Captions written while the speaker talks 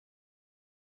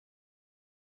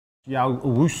Yaw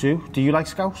Owes, do you like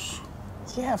Scouts?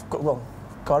 Yeah, I've got, well,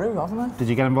 got to, haven't I? Did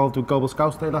you get involved with Global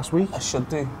Scouts Day last week? I should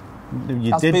do.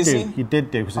 You did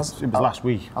do, because it was last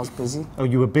week. I was busy. Oh,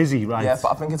 you were busy, right? Yeah, but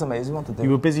I think it's amazing what to do. You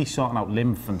were busy sorting out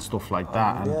lymph and stuff like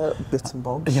that. Yeah, bits and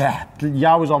bobs. Yeah,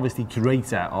 Yaw is obviously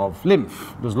curator of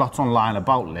lymph. There's lots online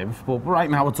about lymph, but right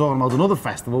now we're talking about another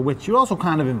festival which you're also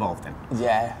kind of involved in.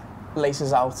 Yeah,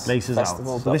 Laces Out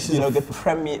Festival. So this is the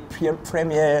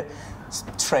premier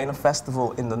trainer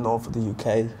festival in the north of the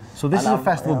UK. So this is a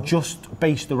festival just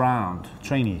based around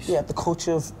trainees? Yeah, the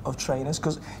culture of trainers,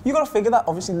 because you got to figure that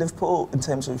obviously Liverpool, in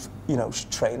terms of,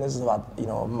 trainers, have had,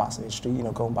 a massive history,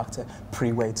 going back to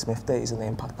pre-Wade Smith days and the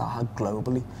impact that had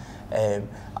globally. And,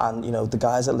 the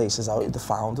guys at Laces Out, the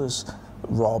founders,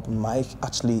 Rob and Mike,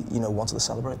 actually, wanted to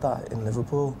celebrate that in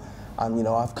Liverpool. And,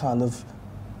 I've kind of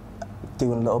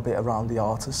doing a little bit around the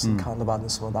artists and kind of adding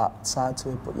some of that side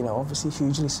to it, but obviously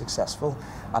hugely successful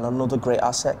and another great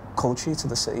asset culturally to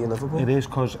the city of Liverpool. It is,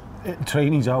 because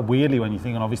trainees are, weirdly, when you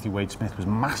think, and obviously Wade Smith was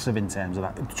massive in terms of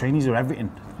that, trainees are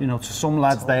everything. To some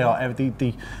lads they are,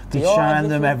 they shine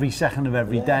them every second of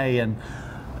every day, and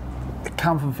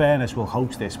Camp and Fairness will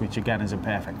host this, which again is a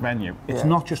perfect venue. It's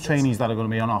not just trainees that are going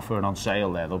to be on offer and on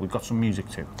sale there, though. We've got some music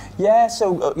too. Yeah,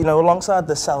 so alongside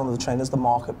the selling of the trainers, the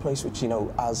marketplace, which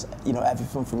has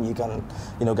everything from you getting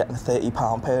getting a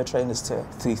 £30 pair of trainers to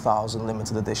 3,000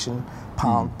 limited edition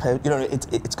pair.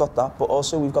 It's got that, but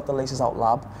also we've got the Laces Out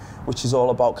Lab, which is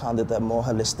all about kind of the more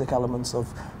holistic elements of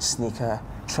sneaker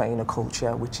trainer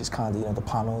culture, which is kind of the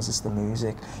panels, it's the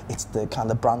music, it's the kind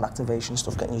of brand activation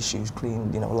stuff, getting your shoes clean,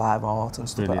 live art and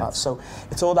stuff like that. So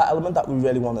it's all that element that we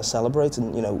really want to celebrate,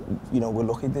 and we're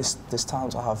lucky this time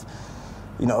to have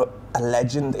a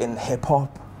legend in hip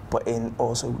hop, but in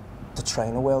also the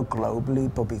trainer world globally,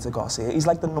 Bobito Garcia. He's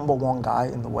like the #1 guy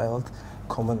in the world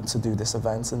coming to do this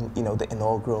event, and the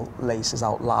inaugural Laces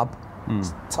Out Lab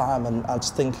time, and I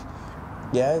just think,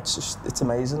 yeah, it's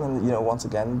amazing, and once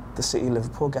again, the city of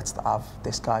Liverpool gets to have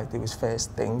this guy do his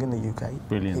first thing in the UK.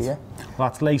 Brilliant. Here. Well,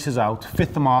 that's Laces Out,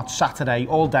 5th of March, Saturday,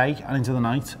 all day and into the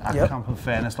night at Camp and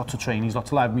Fairness. Lots of trainees, lots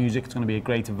of live music. It's going to be a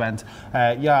great event.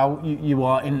 Yeah, you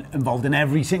are involved in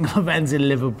every single event in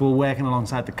Liverpool, working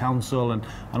alongside the council and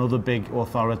other big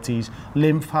authorities.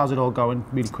 Lymph, how's it all going,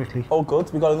 really quickly? All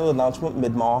good. We've got another announcement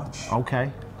mid-March. Okay.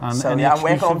 And so yeah, I'm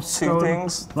working on two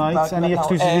things. Right. Any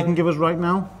exclusives you can give us right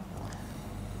now?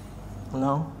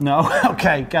 No. No?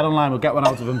 Okay, get online, we'll get one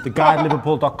out of him.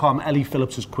 TheGuideLiverpool.com, Ellie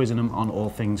Phillips is quizzing him on all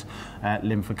things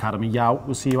Lymph Academy. Yaw,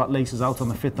 we'll see you at Laces Out on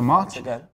the 5th of March.